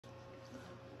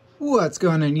What's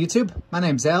going on YouTube? My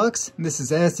name's Alex, and this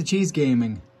is Ask the Cheese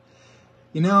Gaming.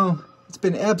 You know, it's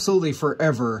been absolutely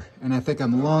forever, and I think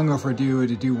I'm long overdue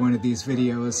to do one of these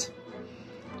videos.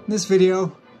 In this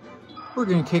video, we're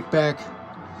going to kick back,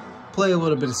 play a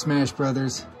little bit of Smash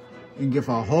Brothers, and give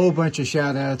a whole bunch of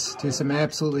shoutouts to some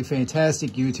absolutely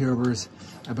fantastic YouTubers.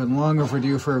 I've been long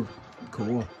overdue for...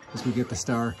 Cool, as we get the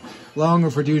star. Long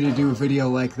overdue to do a video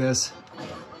like this.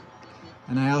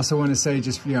 And I also want to say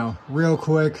just, real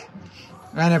quick,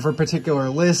 I don't have a particular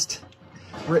list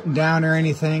written down or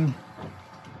anything.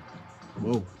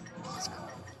 Whoa.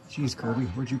 Jeez, Kirby,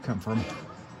 where'd you come from?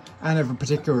 I don't have a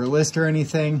particular list or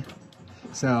anything.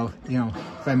 So,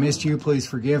 if I missed you, please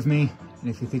forgive me. And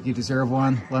if you think you deserve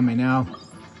one, let me know.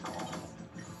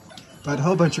 But a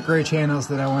whole bunch of great channels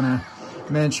that I want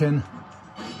to mention.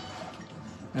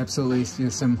 Absolutely,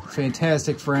 some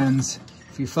fantastic friends.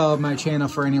 If you followed my channel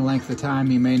for any length of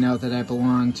time, you may know that I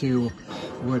belong to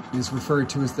what is referred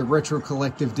to as the Retro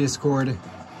Collective Discord.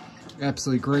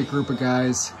 Absolutely great group of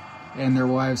guys and their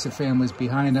wives and families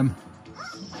behind them.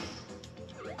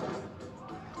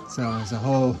 So there's a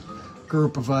whole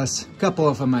group of us. A couple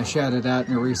of them I shouted out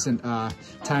in a recent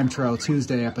Time Trial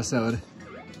Tuesday episode.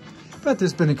 But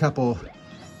there's been a couple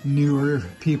newer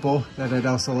people that I'd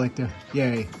also like to...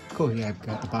 Yay. Cool, yeah, I've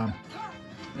got the bomb.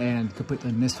 And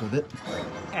completely missed with it.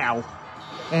 Ow.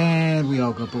 And we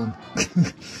all go boom.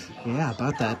 Yeah,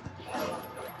 about that.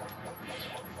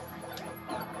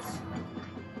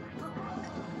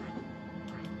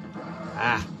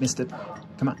 Ah, missed it.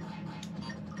 Come on.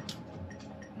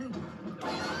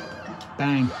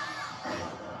 Bang.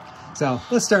 So,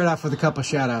 let's start off with a couple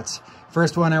shoutouts.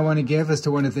 First one I want to give is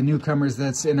to one of the newcomers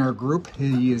that's in our group.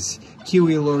 He is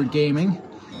Kiwi Lord Gaming.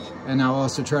 And I'll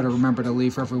also try to remember to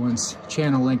leave everyone's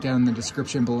channel link down in the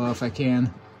description below if I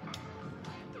can.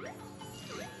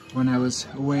 When I was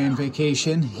away on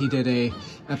vacation, he did a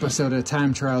episode of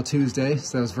Time Trial Tuesday,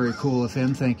 so that was very cool of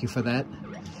him. Thank you for that.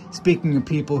 Speaking of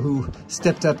people who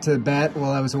stepped up to the bat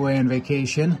while I was away on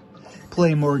vacation,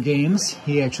 Play More Games.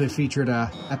 He actually featured an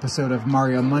episode of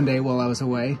Mario Monday while I was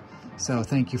away, so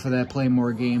thank you for that, Play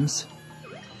More Games.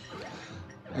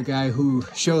 A guy who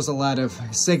shows a lot of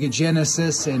Sega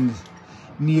Genesis and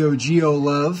Neo Geo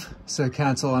love. It's a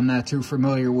console I'm not too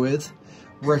familiar with.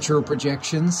 Retro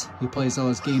Projections. He plays all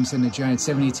his games in a giant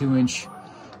 72-inch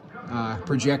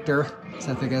projector.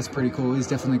 So I think that's pretty cool. He's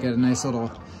definitely got a nice little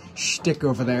shtick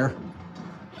over there.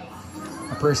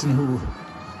 A person who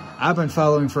I've been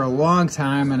following for a long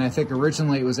time, and I think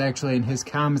originally it was actually in his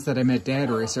comments that I met Dad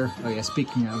Racer. Oh yeah,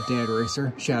 speaking of Dad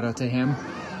Racer, shout out to him.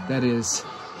 That is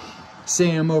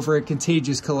Sam over at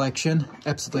Contagious Collection.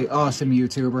 Absolutely awesome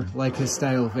YouTuber. Like his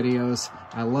style of videos.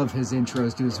 I love his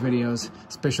intros to his videos,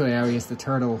 especially how he has the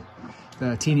turtle,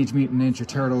 the Teenage Mutant Ninja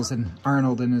Turtles and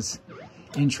Arnold in his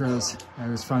intros. I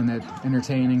always find that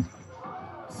entertaining.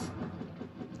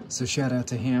 So shout out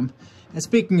to him. And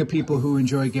speaking of people who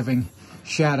enjoy giving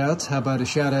shout outs, how about a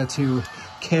shout out to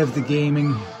Kev the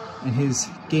Gaming and his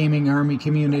gaming army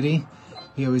community.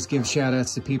 He always gives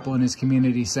shout-outs to people in his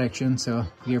community section, so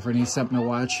if you ever need something to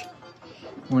watch.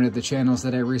 One of the channels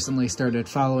that I recently started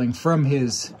following from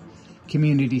his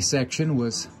community section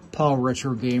was Paul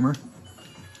Retro Gamer.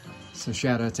 So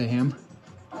shout-out to him.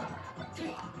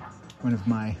 One of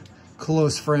my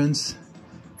close friends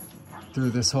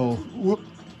through this whole... Whoop!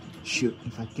 Shoot,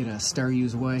 if I could get a Star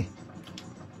U's way.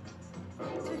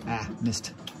 Ah,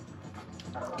 missed.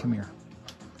 Come here.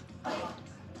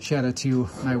 Shout out to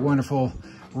my wonderful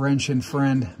wrench and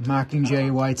friend Mockingjay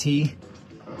YT.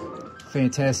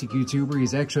 Fantastic YouTuber.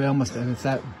 He's actually almost at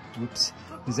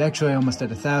almost at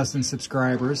 1,000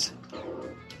 subscribers.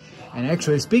 And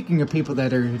actually, speaking of people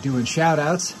that are doing shout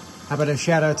outs, how about a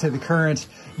shout out to the current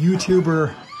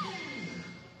YouTuber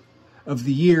of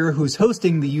the year who's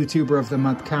hosting the YouTuber of the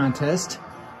Month contest,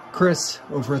 Chris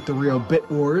over at The Real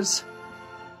Bit Wars.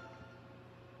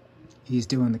 He's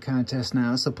doing the contest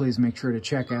now, so please make sure to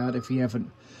check out. If you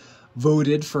haven't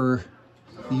voted for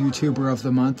the YouTuber of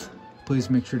the Month, please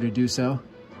make sure to do so.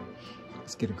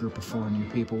 Let's get a group of 4 new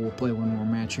people. We'll play one more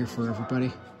match here for everybody.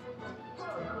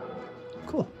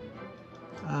 Cool.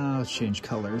 Let's change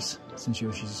colors since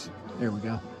Yoshi's... There we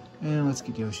go. And let's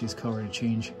get Yoshi's color to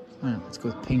change. Let's go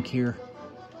with pink here.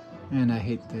 And I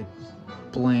hate the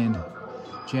bland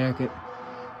jacket.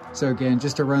 So again,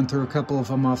 just to run through a couple of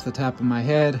them off the top of my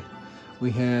head. We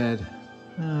had,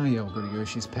 yeah, we'll go to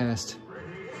Yoshi's past.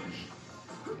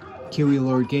 Kiwi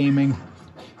Lord Gaming,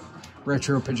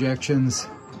 Retro Projections,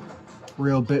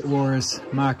 Real Bit Wars,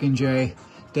 Mockingjay,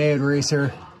 Dad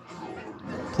Racer,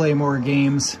 Play More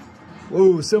Games.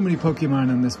 Whoa, so many Pokemon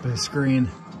on this screen.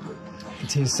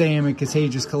 Sam and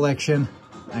Contagious Collection.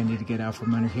 I need to get out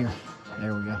from under here.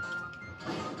 There we go.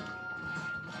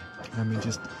 I mean,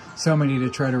 just so many to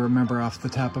try to remember off the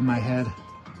top of my head.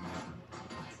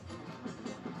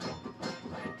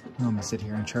 I'm gonna sit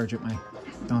here and charge at my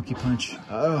donkey punch.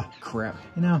 Oh, crap.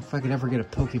 You know, if I could ever get a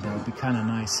Pokeball, it'd be kind of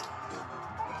nice.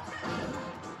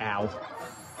 Ow.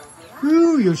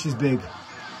 Ooh, Yoshi's big.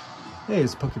 Hey,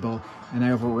 it's a Pokeball, and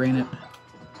I overran it.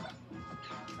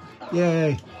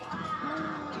 Yay.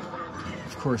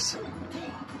 Of course.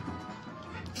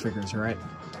 Figures, right?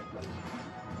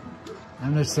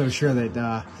 I'm not so sure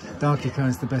that Donkey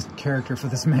Kong's the best character for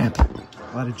this map.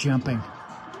 A lot of jumping.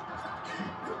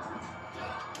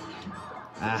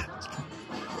 Ah.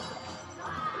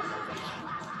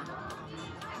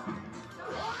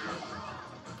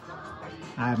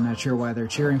 I'm not sure why they're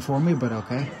cheering for me, but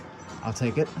okay. I'll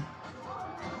take it.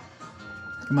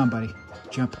 Come on, buddy.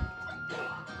 Jump.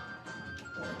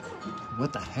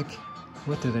 What the heck?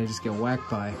 What did I just get whacked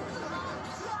by?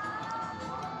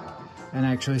 And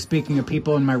actually, speaking of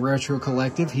people in my retro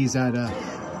collective, he's at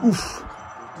oof.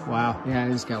 Wow, yeah, I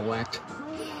just got whacked.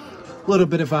 A little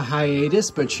bit of a hiatus,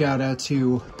 but shout out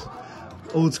to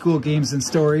Old School Games and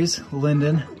Stories,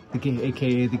 Lyndon,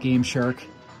 aka the Game Shark.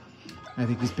 I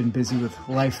think he's been busy with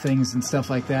life things and stuff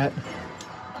like that.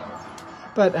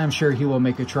 But I'm sure he will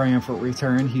make a triumphant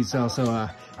return. He's also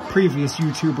a previous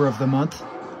YouTuber of the month.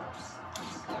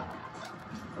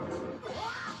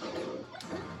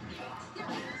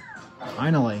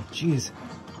 Finally, jeez.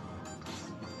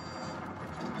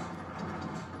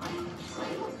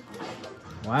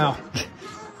 Wow.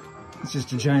 It's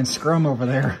just a giant scrum over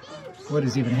there. What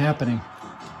is even happening?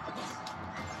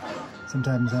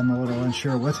 Sometimes I'm a little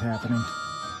unsure what's happening.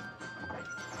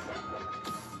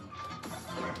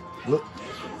 Whoop.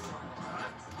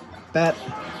 Bat.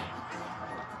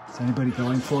 Is anybody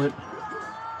going for it?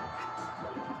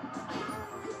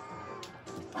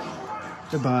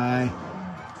 Goodbye.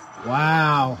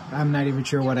 Wow, I'm not even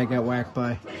sure what I got whacked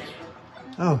by.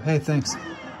 Oh, hey, thanks.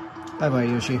 Bye-bye,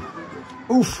 Yoshi.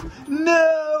 Oof,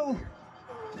 no!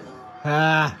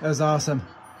 Ah, that was awesome.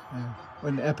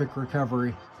 What an epic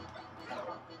recovery.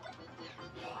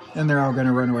 And they're all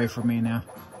gonna run away from me now.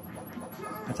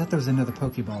 I thought there was another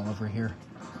Pokeball over here.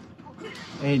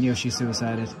 And Yoshi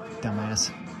suicided,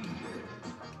 dumbass.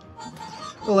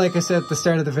 Well, like I said at the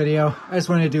start of the video, I just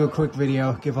wanted to do a quick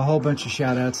video, give a whole bunch of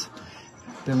shout-outs.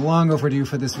 Been long overdue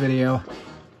for this video.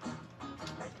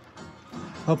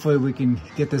 Hopefully we can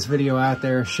get this video out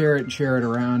there, share it and share it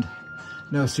around.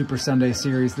 No Super Sunday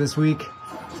series this week.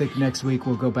 I think next week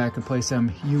we'll go back and play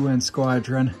some UN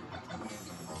Squadron.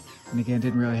 And again,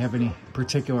 didn't really have any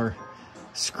particular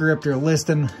script or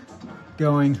listing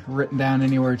going, written down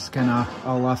anywhere, just kind of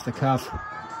all off the cuff.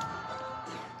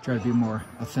 Try to be more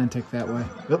authentic that way.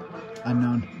 Oop,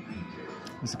 unknown.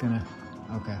 Is it gonna,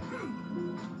 okay.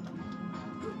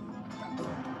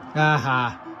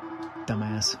 Aha!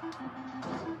 Dumbass.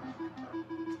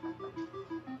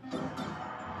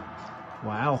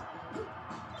 Wow.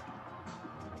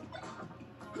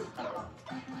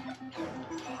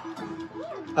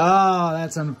 Oh,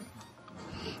 that's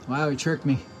wow, he tricked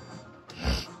me.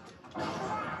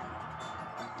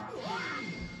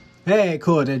 Hey,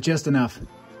 cool, I did just enough.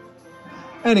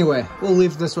 Anyway, we'll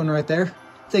leave this one right there.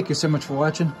 Thank you so much for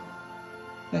watching.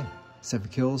 Hey, 7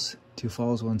 kills, 2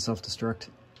 falls, 1 self-destruct.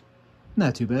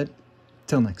 Not too bad.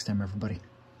 Till next time, everybody.